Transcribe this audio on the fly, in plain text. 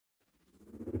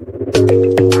Your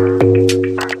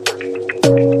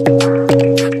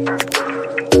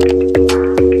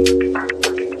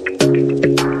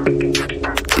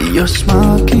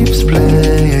smile keeps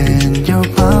playing, you're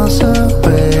miles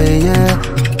away, yeah.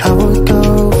 I would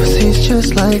go overseas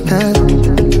just like that.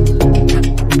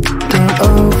 Don't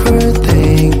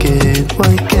overthink it,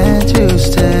 why can't you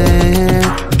stay here?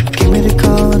 Give me the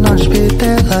call and I'll just be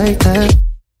there like that.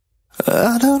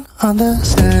 I don't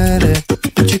understand it,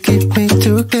 but you keep me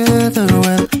together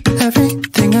when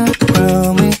everything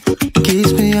around me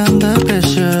keeps me under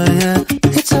pressure, yeah.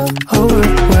 It's so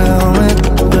overwhelming,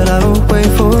 but I will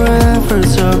wait forever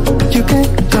so you can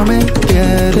come and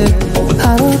get it.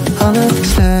 I don't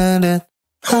understand it,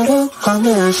 I don't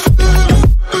understand.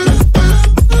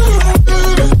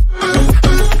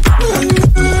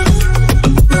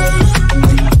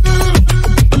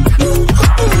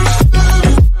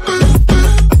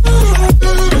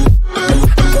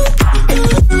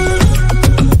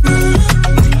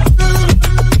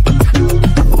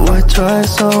 Try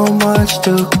so much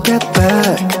to get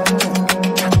back,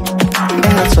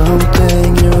 and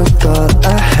something you thought I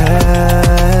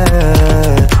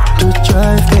had. You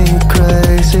drive me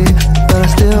crazy, but I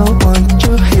still want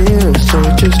you here. So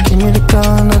just give me the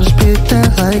gun, I'll just be there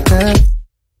like that.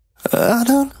 I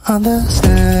don't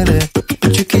understand it,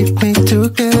 but you keep me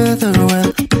together